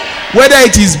 Whether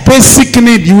it is basic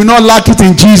need, you will not lack it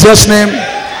in Jesus' name.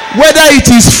 Whether it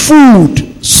is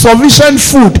food, sufficient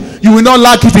food, you will not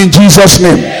lack it in Jesus'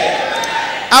 name.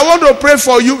 I want to pray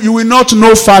for you, you will not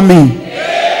know famine.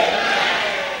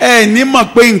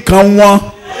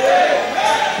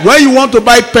 When you want to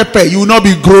buy pepper, you will not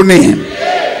be groaning.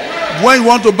 When you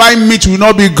want to buy meat, you will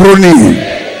not be groaning.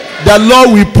 The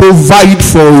Lord will provide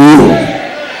for you.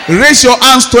 Raise your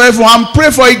hands to heaven and pray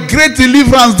for a great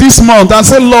deliverance this month and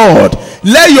say, Lord,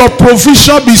 let your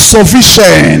provision be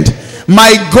sufficient.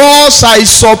 My God shall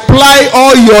supply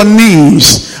all your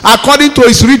needs according to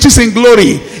his riches in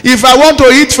glory. If I want to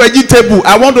eat vegetable,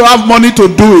 I want to have money to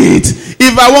do it.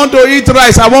 If I want to eat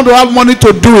rice, I want to have money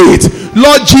to do it.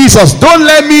 Lord Jesus, don't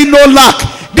let me know lack.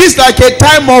 This is like a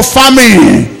time of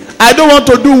famine. I don't want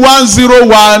to do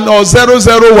 101 or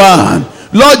 001.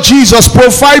 Lord Jesus,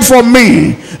 provide for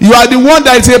me. You are the one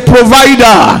that is a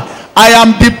provider. I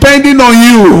am depending on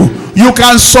you. You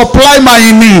can supply my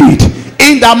need.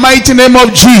 In the mighty name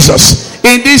of Jesus.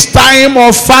 In this time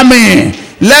of famine,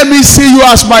 let me see you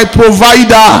as my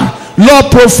provider.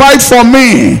 Lord, provide for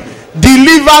me.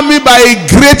 Deliver me by a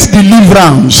great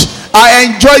deliverance. I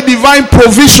enjoy divine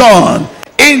provision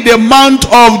in the month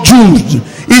of June.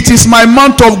 It is my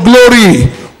month of glory.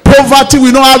 Poverty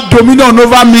will not have dominion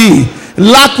over me.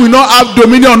 Lack will not have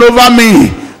dominion over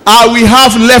me. I will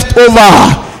have leftover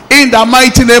in the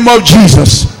mighty name of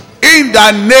Jesus. In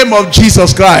the name of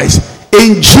Jesus Christ.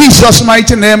 In Jesus'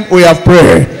 mighty name we have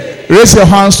prayed. Raise your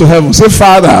hands to heaven. Say,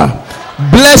 Father,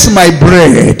 bless my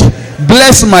bread.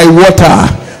 Bless my water.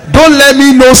 Don't let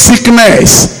me know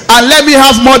sickness. And let me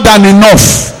have more than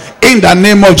enough. In the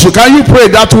name of Jesus. Can you pray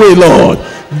that way, Lord?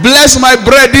 Bless my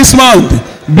bread this month.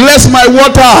 Bless my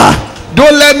water.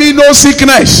 Don't let me know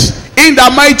sickness. In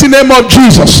the mighty name of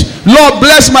Jesus. Lord,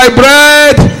 bless my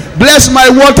bread. Bless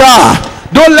my water.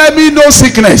 Don't let me know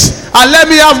sickness. And let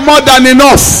me have more than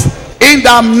enough. In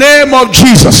the name of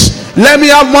Jesus. Let me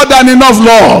have more than enough,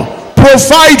 Lord.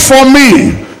 Provide for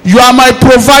me. You are my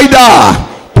provider.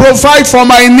 Provide for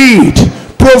my need.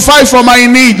 Provide for my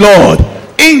need, Lord.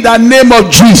 In the name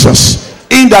of Jesus.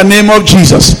 In the name of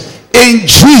Jesus. In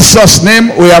Jesus'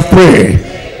 name we have prayed.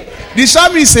 The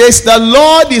psalmist says, the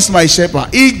Lord is my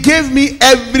shepherd. He gave me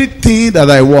everything that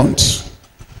I want.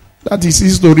 That is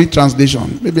easy to read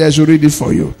translation. Maybe I should read it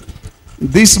for you.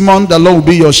 This month the Lord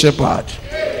will be your shepherd.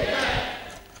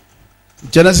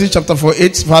 Genesis chapter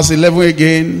 48, verse 11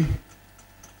 again.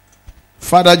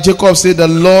 Father Jacob said, the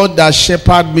Lord that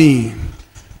shepherded me,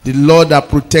 the Lord that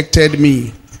protected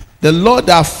me, the Lord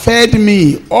that fed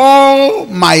me all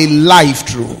my life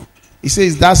through. He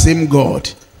says, that same God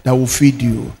that will feed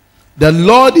you. The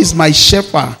Lord is my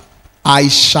shepherd, I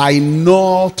shall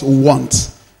not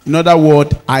want. In other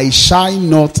words, I shall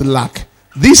not lack.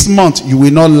 This month you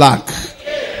will not lack.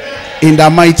 In the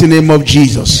mighty name of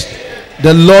Jesus.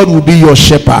 The Lord will be your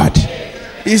shepherd.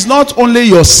 He's not only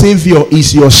your savior,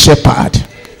 he's your shepherd.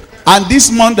 And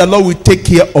this month the Lord will take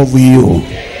care of you.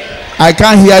 I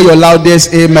can't hear your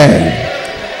loudest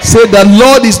amen. Say, the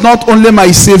Lord is not only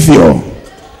my savior,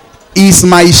 he's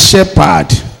my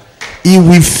shepherd. He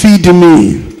will feed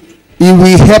me. He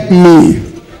will help me.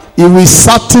 He will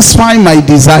satisfy my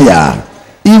desire.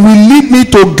 He will lead me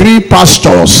to green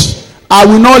pastures. I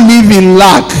will not live in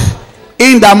lack.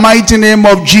 In the mighty name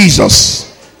of Jesus.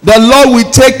 The Lord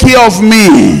will take care of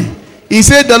me. He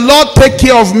said, the Lord take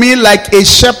care of me like a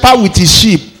shepherd with his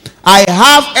sheep. I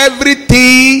have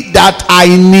everything that I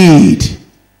need.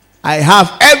 I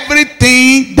have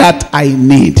everything that I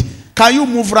need. Can you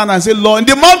move around and say, Lord, in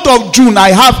the month of June, I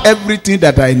have everything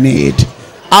that I need.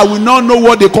 I will not know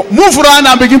what they call. Move around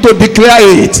and begin to declare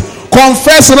it.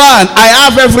 Confess around. I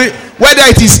have whether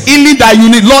it is healing that you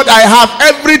need. Lord, I have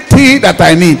everything that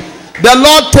I need. The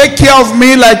Lord take care of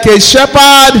me like a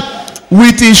shepherd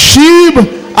with his sheep.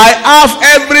 I have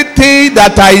everything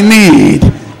that I need.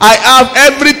 I have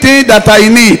everything that I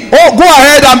need. Oh, go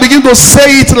ahead and begin to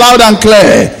say it loud and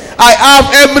clear. I have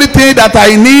everything that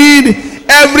I need.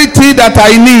 Everything that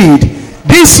I need.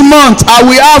 This month, I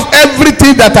will have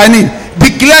everything that I need.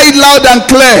 Declare it loud and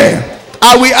clear.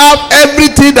 I will have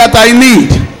everything that I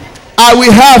need. I will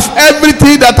have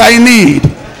everything that I need.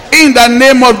 In the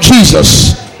name of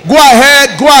Jesus. Go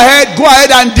ahead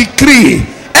and decree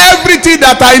everything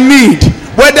that I need.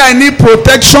 Whether I need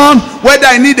protection, whether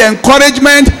I need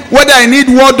encouragement, whether I need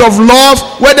word of love,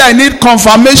 whether I need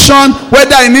confirmation,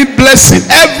 whether I need blessing,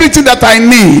 everything that I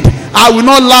need, I will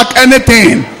not lack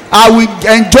anything. I will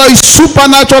enjoy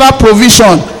supernatural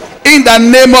provision in the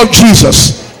name of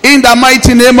Jesus. In the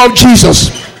mighty name of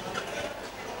Jesus.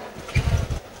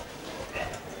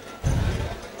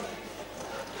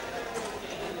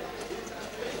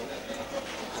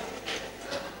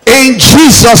 In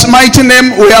Jesus' mighty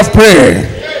name we have prayed.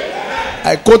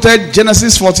 I quoted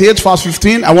Genesis 48 verse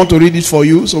 15. I want to read it for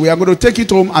you. So we are going to take it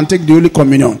home and take the Holy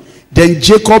Communion. Then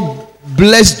Jacob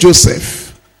blessed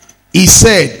Joseph. He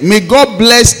said, may God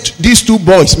bless these two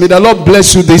boys. May the Lord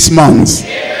bless you this month.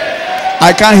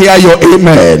 I can't hear your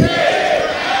amen.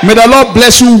 May the Lord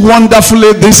bless you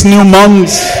wonderfully this new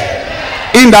month.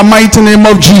 In the mighty name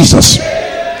of Jesus.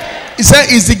 He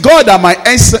said, is the God that my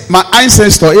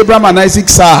ancestor Abraham and Isaac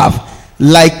serve,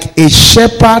 like a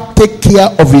shepherd take care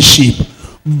of his sheep.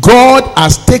 God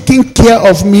has taken care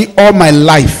of me all my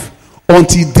life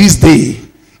until this day.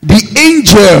 The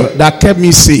angel that kept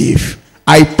me safe,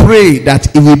 I pray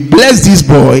that he will bless this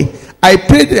boy. I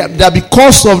pray that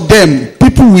because of them,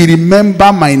 people will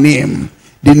remember my name,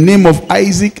 the name of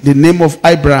Isaac, the name of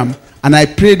Abraham, and I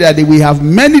pray that they will have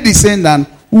many descendants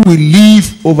who will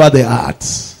live over the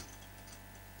earth.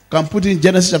 Can put in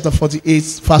Genesis chapter 48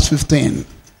 verse 15.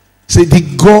 Say, the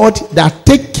God that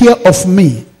take care of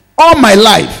me all my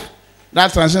life.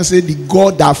 That translation say, the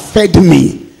God that fed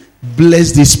me.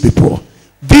 Bless these people.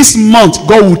 This month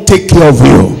God will take care of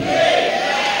you.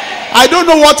 I don't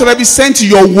know what represents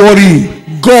your worry.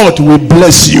 God will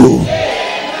bless you.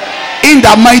 In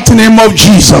the mighty name of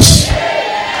Jesus.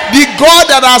 The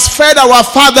God that has fed our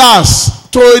fathers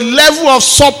to a level of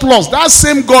surplus, that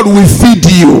same God will feed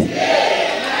you.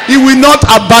 He will not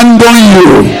abandon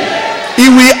you. He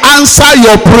will answer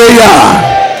your prayer.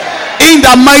 In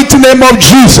the mighty name of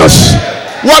Jesus.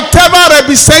 Whatever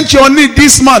represents your need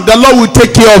this month, the Lord will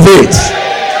take care of it.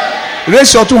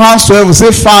 Raise your two hands to heaven.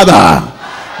 Say, Father,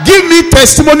 give me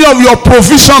testimony of your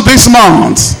provision this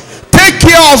month. Take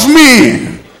care of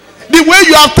me the way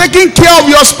you have taken care of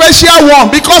your special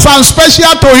one, because I'm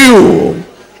special to you.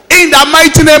 In the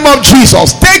mighty name of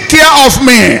Jesus, take care of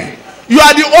me. You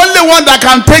are the only one that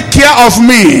can take care of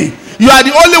me. You are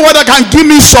the only one that can give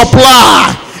me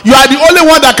supply. You are the only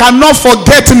one that cannot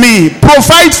forget me.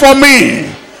 Provide for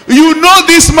me. You know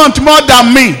this month more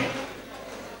than me.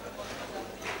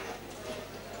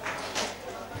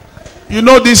 You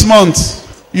know this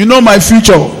month. You know my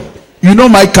future. You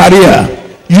know my career.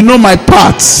 You know my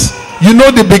paths. You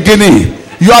know the beginning.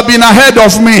 You have been ahead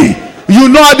of me.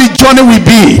 You know how the journey will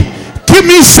be. Keep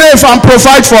me safe and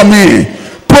provide for me.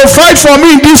 Provide for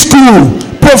me in this school.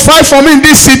 Provide for me in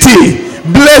this city.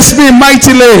 Bless me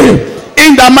mightily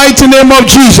in the mighty name of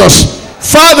Jesus.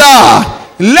 Father,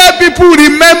 let people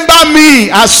remember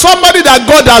me as somebody that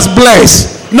God has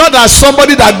blessed, not as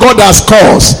somebody that God has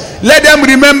caused. Let them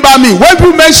remember me. When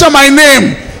people mention my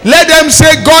name, let them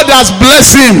say God has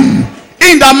blessed him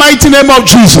in the mighty name of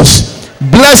Jesus.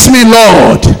 Bless me,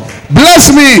 Lord.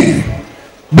 Bless me.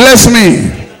 Bless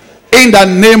me in the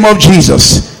name of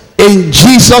Jesus. In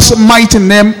Jesus' mighty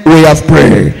name we have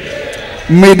prayed.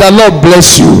 May the Lord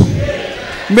bless you.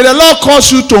 May the Lord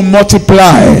cause you to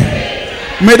multiply.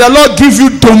 May the Lord give you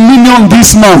dominion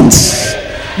this month.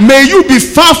 May you be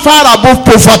far, far above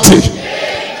poverty.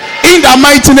 In the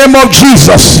mighty name of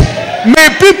Jesus. May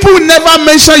people never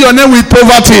mention your name with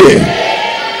poverty.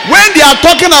 When they are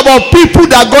talking about people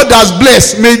that God has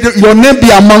blessed, may your name be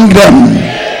among them.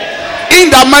 In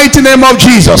the mighty name of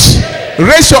Jesus.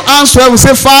 Raise your hands to heaven and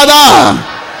say, Father,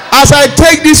 as I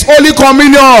take this Holy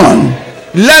Communion,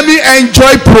 let me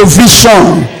enjoy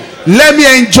provision. Let me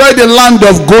enjoy the land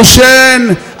of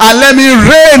Goshen, and let me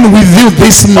reign with you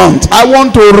this month. I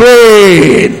want to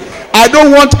reign. I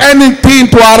don't want anything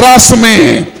to harass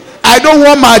me. I don't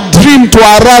want my dream to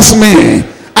harass me.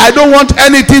 I don't want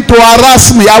anything to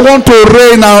harass me. I want to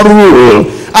reign and rule.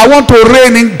 I want to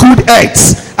reign in good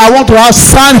health. I want to have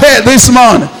sound health this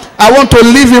month. I want to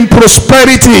live in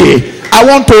prosperity. I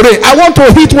want to reign. I want to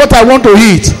eat what I want to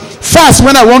eat. Fast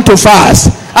when I want to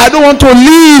fast. I don't want to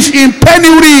live in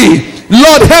penury.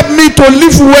 Lord, help me to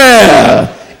live well.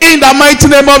 In the mighty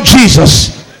name of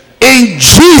Jesus. In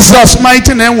Jesus'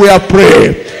 mighty name we are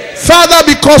praying. Father,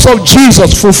 because of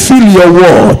Jesus, fulfill your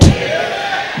word.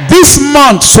 This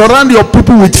month, surround your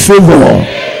people with favor.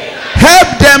 Help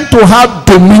them to have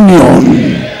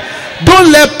dominion.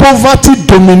 Don't let poverty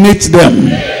dominate them.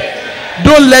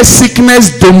 Don't let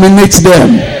sickness dominate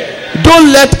them.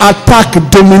 Don't let attack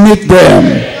dominate them.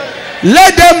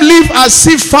 Let them live as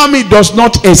if famine does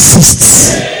not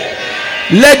exist.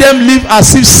 Let them live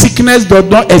as if sickness does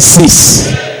not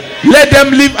exist. Let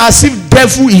them live as if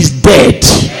devil is dead.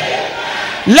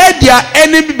 Let their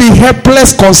enemy be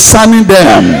helpless concerning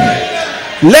them.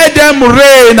 Let them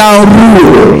reign and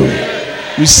rule.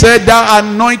 You said, thou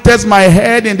anointest my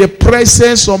head in the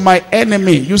presence of my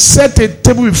enemy. You set a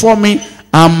table before me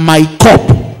and my cup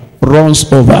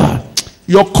runs over.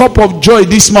 Your cup of joy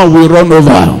this month will run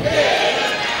over.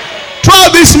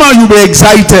 Throughout this month you will be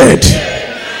excited.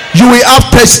 You will have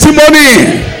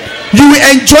testimony. You will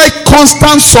enjoy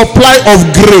constant supply of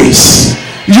grace.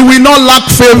 You will not lack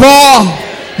favor.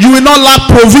 You will not lack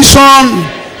provision.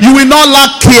 You will not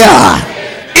lack care.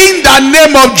 In the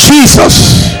name of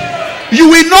Jesus, you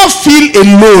will not feel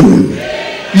alone.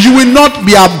 You will not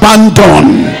be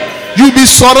abandoned. You will be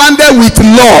surrounded with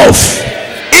love.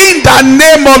 In the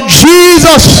name of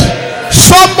Jesus,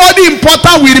 somebody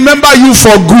important will remember you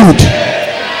for good.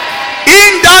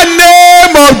 In the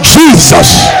name of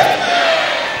Jesus.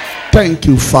 Thank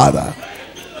you, Father.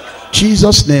 In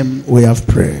Jesus' name we have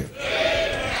prayed.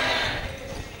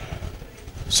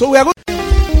 So we are going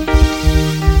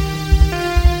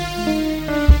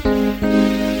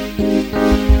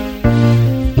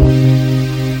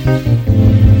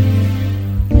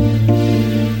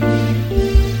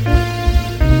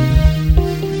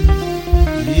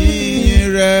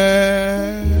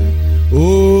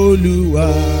Olúwa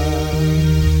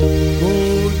kò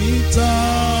ní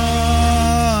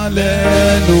tán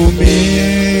lẹ́nu mi,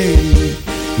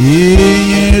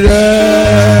 ìyìn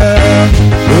rẹ̀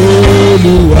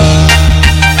Olúwa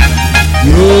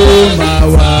yóò máa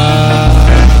wà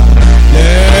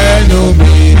lẹ́nu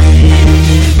mi,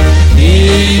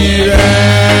 ìyìn rẹ̀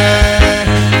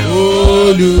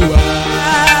Olúwa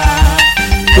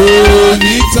kò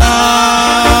ní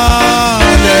tán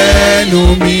lẹ́nu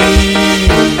mi,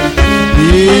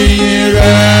 ìyìn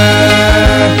rẹ̀